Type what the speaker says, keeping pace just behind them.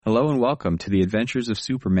Hello and welcome to the Adventures of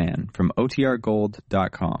Superman from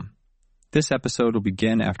OTRGold.com. This episode will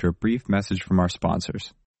begin after a brief message from our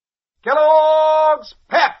sponsors. Kellogg's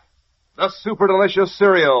Pep, the super delicious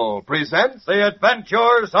cereal, presents The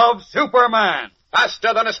Adventures of Superman.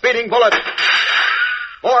 faster than a speeding bullet,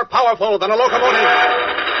 more powerful than a locomotive,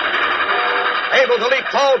 able to leap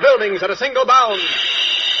tall buildings at a single bound.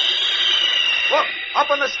 Look,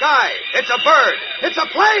 up in the sky, it's a bird, it's a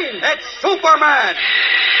plane, it's Superman!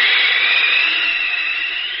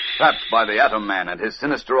 Trapped by the Atom Man and his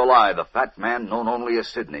sinister ally, the fat man known only as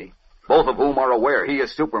Sidney, both of whom are aware he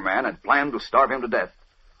is Superman and plan to starve him to death,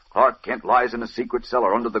 Clark Kent lies in a secret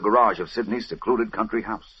cellar under the garage of Sidney's secluded country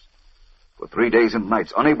house. For 3 days and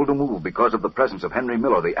nights, unable to move because of the presence of Henry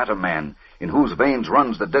Miller, the Atom Man, in whose veins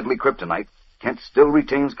runs the deadly kryptonite, Kent still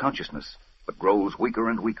retains consciousness, but grows weaker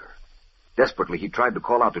and weaker. Desperately, he tried to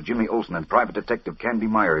call out to Jimmy Olsen and Private Detective Candy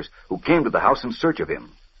Myers, who came to the house in search of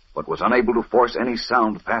him, but was unable to force any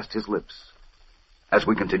sound past his lips. As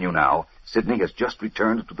we continue now, Sidney has just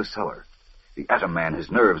returned to the cellar. The Atom Man,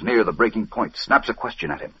 his nerves near the breaking point, snaps a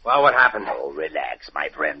question at him. Well, what happened? Oh, relax, my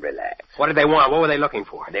friend, relax. What did they want? What were they looking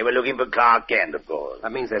for? They were looking for Clark Kent, of course.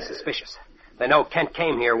 That means they're suspicious. They know Kent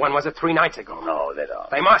came here. When was it? 3 nights ago. No, they don't.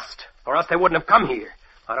 They must, or else they wouldn't have come here.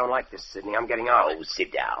 I don't like this, Sidney. I'm getting out. Oh,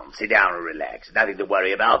 sit down. Sit down and relax. Nothing to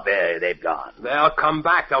worry about. They've gone. They'll come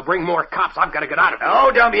back. They'll bring more cops. I've got to get out of here.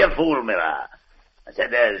 Oh, don't be a fool, Miller. I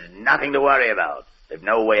said there's nothing to worry about. They've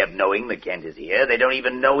no way of knowing that Kent is here. They don't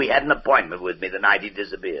even know he had an appointment with me the night he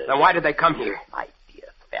disappeared. Then why did they come here? My dear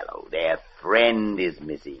fellow, their friend is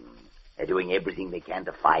missing. They're doing everything they can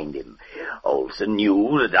to find him. Olsen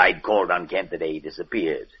knew that I'd called on Kent the day he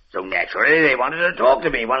disappeared. So naturally, they wanted to talk to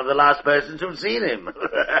me, one of the last persons who'd seen him.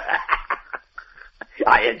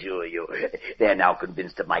 I assure you, they're now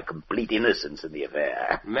convinced of my complete innocence in the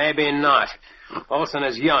affair. Maybe not. Olsen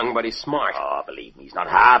is young, but he's smart. Oh, believe me, he's not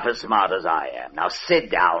half as smart as I am. Now sit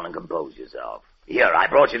down and compose yourself. Here, I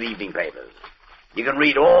brought you the evening papers. You can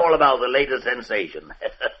read all about the latest sensation.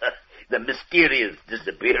 The mysterious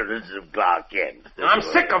disappearance of Clark Kent. I'm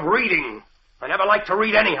sick of reading. I never like to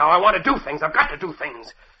read anyhow. I want to do things. I've got to do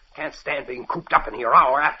things. Can't stand being cooped up in here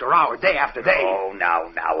hour after hour, day after day. Oh,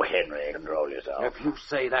 now, Henry, control yourself. If you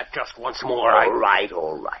say that just once more, All right.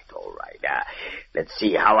 Now, let's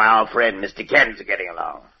see how our friend Mr. Kent's getting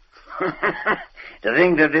along. To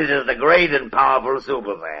think that this is the great and powerful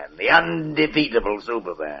Superman, the undefeatable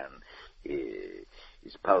Superman.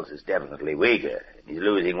 His pulse is definitely weaker. He's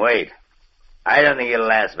losing weight. I don't think he'll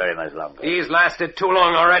last very much longer. He's lasted too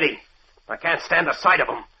long already. I can't stand the sight of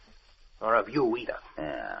him. Or of you either.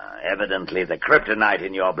 Evidently the kryptonite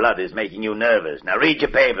in your blood is making you nervous. Now read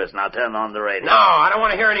your papers and I'll turn on the radio. No, I don't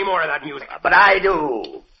want to hear any more of that music. But I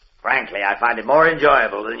do. Frankly, I find it more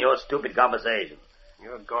enjoyable than your stupid conversation.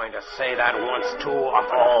 You're going to say that once too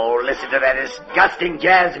often. Oh, listen to that disgusting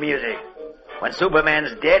jazz music. When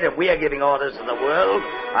Superman's dead and we are giving orders to the world,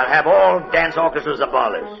 I'll have all dance orchestras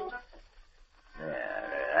abolished.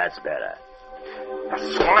 That's better. The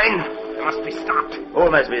swine! They must be stopped. Who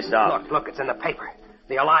must be stopped? Look, it's in the paper.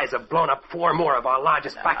 The Allies have blown up 4 more of our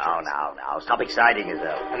largest factories. Now. Stop exciting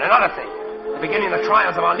yourself. And another thing. They're beginning the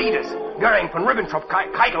trials of our leaders. Goering, von Ribbentrop,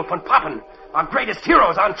 Keitel, von Papen. Our greatest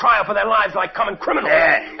heroes on trial for their lives like common criminals.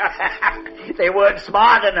 They weren't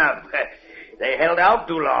smart enough. They held out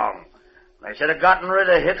too long. They should have gotten rid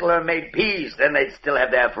of Hitler and made peace. Then they'd still have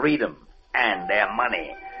their freedom and their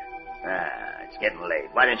money. It's getting late.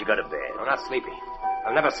 Why don't you go to bed? I'm not sleepy.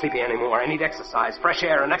 I'm never sleepy anymore. I need exercise, fresh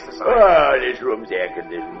air and exercise. Oh, this room's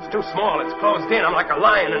air-conditioned. It's too small. It's closed in. I'm like a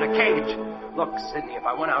lion in a cage. Look, Sidney, if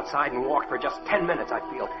I went outside and walked for just 10 minutes, I'd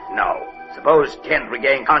feel... No. Suppose Kent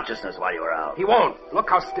regained consciousness while you were out. He won't. Look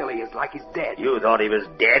how still he is, like he's dead. You thought he was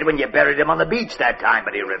dead when you buried him on the beach that time,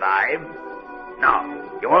 but he revived. No.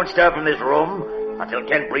 You won't stir from this room until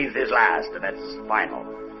Kent breathes his last, and that's final.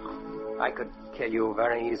 I could kill you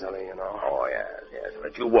very easily, you know. Oh, yes,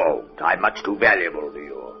 but you won't. I'm much too valuable to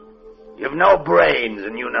you. You've no brains,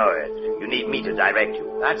 and you know it. You need me to direct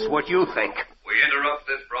you. That's what you think. We interrupt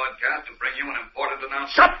this broadcast to bring you an important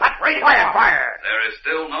announcement. Shut that radio! Fire! There is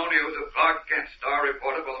still no news of Clark Kent, star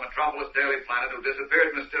reporter for the Metropolis Daily Planet, who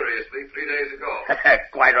disappeared mysteriously 3 days ago.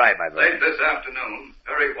 Quite right, my Late friend. this afternoon,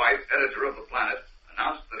 Perry White, editor of the Planet,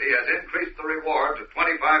 announced that he has increased the reward to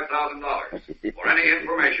 $25,000 for any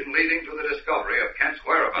information leading to the discovery of Kent's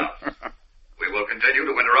whereabouts. We will continue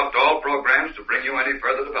to interrupt all programs to bring you any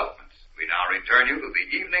further developments. We now return you to the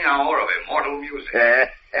evening hour of immortal music.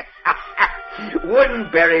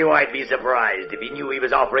 Wouldn't Perry White be surprised if he knew he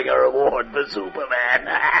was offering a reward for Superman?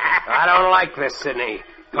 I don't like this, Sidney.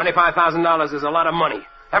 $25,000 is a lot of money.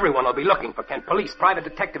 Everyone will be looking for Kent. Police, private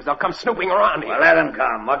detectives, they'll come snooping around here. Well, let them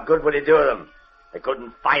come. What good would it do them? They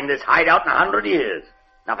couldn't find this hideout in 100 years.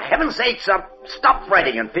 Now, for heaven's sake, stop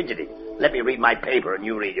fretting and fidgeting. Let me read my paper and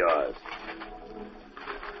you read yours.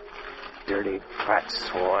 Dirty fat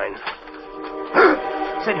swine.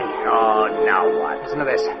 Sidney. Oh, now what? Listen to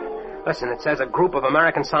this. Listen, it says a group of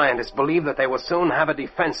American scientists believe that they will soon have a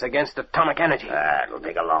defense against atomic energy. It'll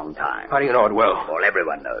take a long time. How do you know it will? Well,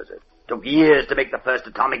 everyone knows it. Took years to make the first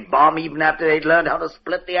atomic bomb, even after they'd learned how to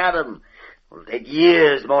split the atom. It'll take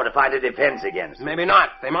years more to find a defense against it. Maybe not.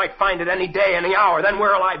 They might find it any day, any hour. Then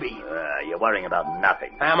where'll I be? You're worrying about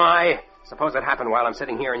nothing. Am I? Suppose it happened while I'm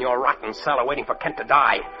sitting here in your rotten cellar waiting for Kent to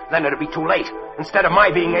die. Then it'll be too late. Instead of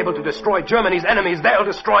my being able to destroy Germany's enemies, they'll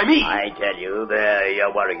destroy me. I tell you,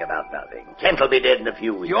 you're worrying about nothing. Kent will be dead in a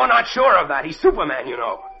few weeks. You're not sure of that. He's Superman, you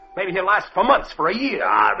know. Maybe he'll last for months, for a year.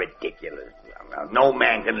 Ridiculous. No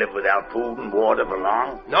man can live without food and water for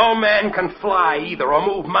long. No man can fly either, or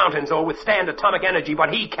move mountains, or withstand atomic energy,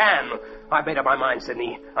 but he can. I've made up my mind,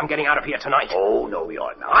 Sidney. I'm getting out of here tonight. Oh, no,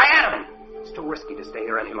 you're not. I am! It's too risky to stay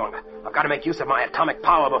here any longer. I've got to make use of my atomic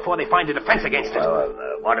power before they find a defense against it.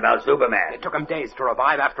 What about Superman? It took him days to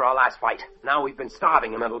revive after our last fight. Now we've been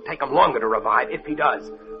starving him, and it'll take him longer to revive, if he does.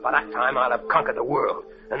 By that time, I'll have conquered the world.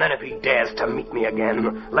 And then if he dares to meet me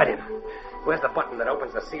again, let him. Where's the button that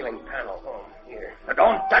opens the ceiling panel? Oh, here. Now,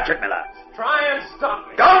 don't touch it, Miller. Try and stop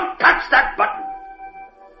me. Don't touch that button,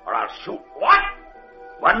 or I'll shoot. What?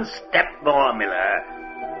 One step more, Miller,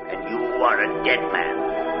 and you are a dead man.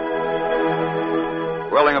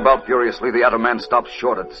 Whirling about furiously, the Atom Man stops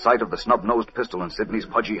short at the sight of the snub-nosed pistol in Sidney's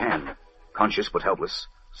pudgy hand. Conscious but helpless,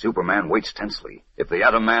 Superman waits tensely. If the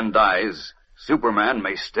Atom Man dies, Superman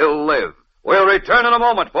may still live. We'll return in a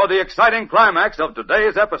moment for the exciting climax of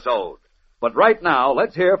today's episode. But right now,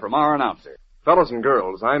 let's hear from our announcer. Fellows and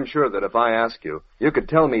girls, I'm sure that if I ask you, you could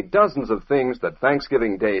tell me dozens of things that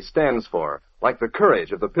Thanksgiving Day stands for, like the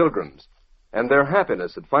courage of the Pilgrims, and their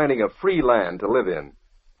happiness at finding a free land to live in.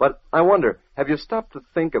 But I wonder, have you stopped to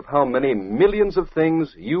think of how many millions of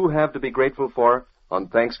things you have to be grateful for on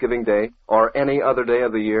Thanksgiving Day or any other day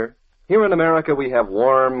of the year? Here in America, we have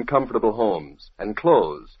warm, comfortable homes and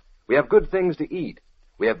clothes. We have good things to eat.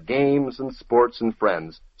 We have games and sports and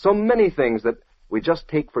friends. So many things that we just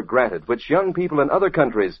take for granted, which young people in other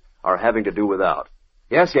countries are having to do without.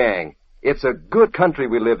 Yes, gang, it's a good country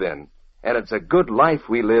we live in, and it's a good life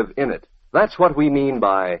we live in it. That's what we mean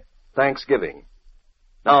by Thanksgiving.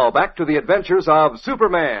 Now, back to the adventures of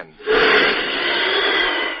Superman.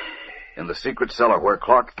 In the secret cellar where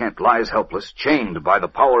Clark Kent lies helpless, chained by the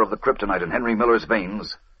power of the kryptonite in Henry Miller's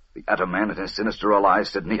veins, the Atom Man and his sinister ally,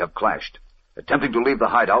 Sidney, have clashed. Attempting to leave the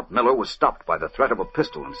hideout, Miller was stopped by the threat of a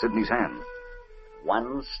pistol in Sidney's hand.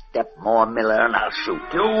 One step more, Miller, and I'll shoot.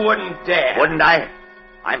 You wouldn't dare. Wouldn't I?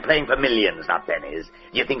 I'm playing for millions, not pennies.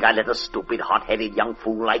 Do you think I'd let a stupid, hot-headed young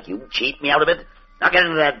fool like you cheat me out of it? Now get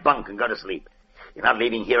into that bunk and go to sleep. You're not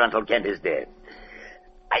leaving here until Kent is dead.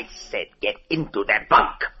 I said get into that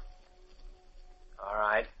bunk. All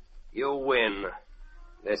right. You win.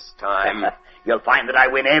 This time. You'll find that I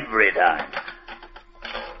win every time.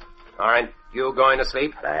 All right. You going to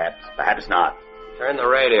sleep? Perhaps not. Turn the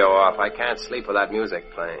radio off. I can't sleep with that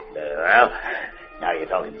music playing. Well, now you're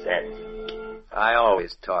talking sense. I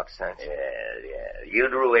always talk sense. Yeah.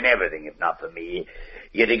 You'd ruin everything if not for me.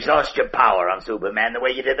 You'd exhaust your power on Superman the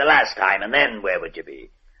way you did the last time, and then where would you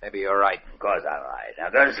be? Maybe you're right. Of course I'm right. Now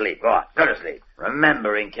go to sleep. Go on, go to sleep.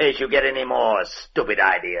 Remember, in case you get any more stupid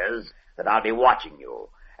ideas, that I'll be watching you.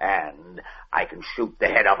 And I can shoot the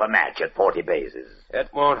head off a match at 40 paces. It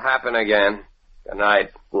won't happen again. Good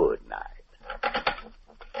night. Good night.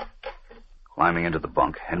 Climbing into the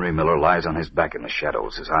bunk, Henry Miller lies on his back in the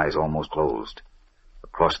shadows, his eyes almost closed.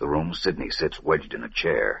 Across the room, Sidney sits wedged in a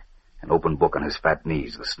chair, an open book on his fat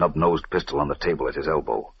knees, the snub-nosed pistol on the table at his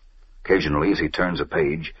elbow. Occasionally, as he turns a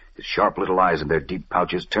page, his sharp little eyes in their deep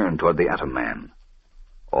pouches turn toward the Atom Man.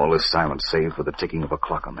 All is silent save for the ticking of a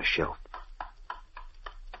clock on the shelf.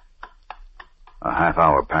 A half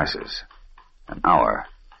hour passes. An hour.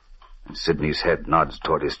 And Sidney's head nods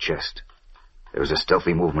toward his chest. There is a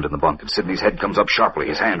stealthy movement in the bunk, and Sidney's head comes up sharply.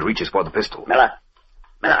 His hand reaches for the pistol. Miller!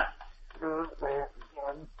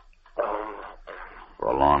 For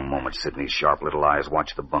a long moment, Sidney's sharp little eyes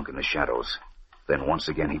watch the bunk in the shadows. Then once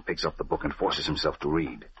again he picks up the book and forces himself to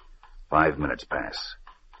read. 5 minutes pass.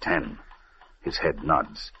 10. His head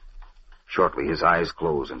nods. Shortly his eyes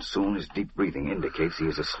close, and soon his deep breathing indicates he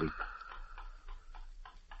is asleep.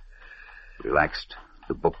 Relaxed,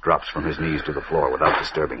 the book drops from his knees to the floor without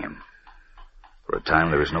disturbing him. For a time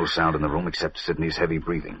there is no sound in the room except Sidney's heavy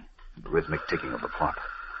breathing and the rhythmic ticking of the clock.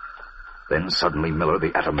 Then suddenly Miller,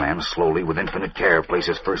 the Atom Man, slowly, with infinite care,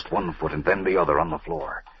 places first one foot and then the other on the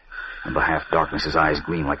floor. In the half-darkness, his eyes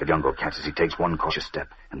gleam like a jungle cat's as he takes one cautious step,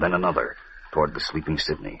 and then another, toward the sleeping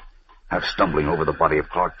Sidney. Half stumbling over the body of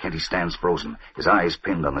Clark Kent, he stands frozen, his eyes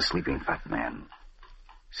pinned on the sleeping fat man.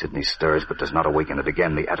 Sidney stirs but does not awaken, and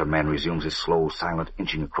again the Atom Man resumes his slow, silent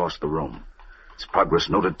inching across the room. His progress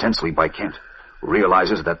noted tensely by Kent, who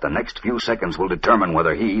realizes that the next few seconds will determine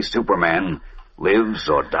whether he, Superman, lives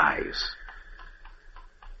or dies.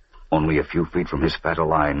 Only a few feet from his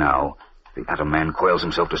fatal eye now, the Atom Man coils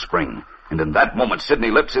himself to spring, and in that moment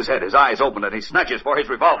Sidney lifts his head, his eyes open, and he snatches for his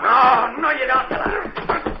revolver. No, you don't.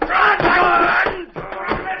 Run!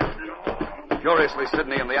 Furiously,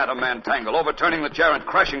 Sidney and the Atom Man tangle, overturning the chair and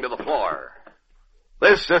crashing to the floor.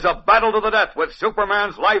 This is a battle to the death with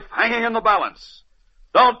Superman's life hanging in the balance.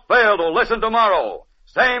 Don't fail to listen tomorrow,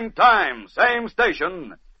 same time, same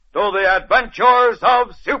station, to the Adventures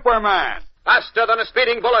of Superman. Faster than a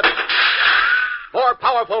speeding bullet. More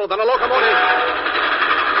powerful than a locomotive.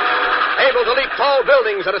 Able to leap tall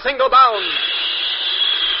buildings at a single bound.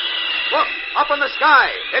 Look, up in the sky.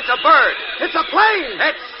 It's a bird. It's a plane.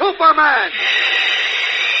 It's Superman.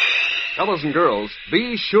 Fellows and girls,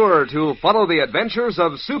 be sure to follow the Adventures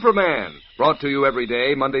of Superman, brought to you every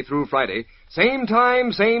day, Monday through Friday, same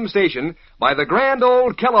time, same station, by the grand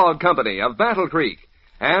old Kellogg Company of Battle Creek.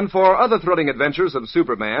 And for other thrilling adventures of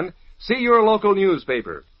Superman, see your local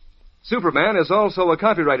newspaper. Superman is also a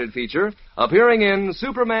copyrighted feature appearing in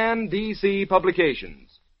Superman DC Publications.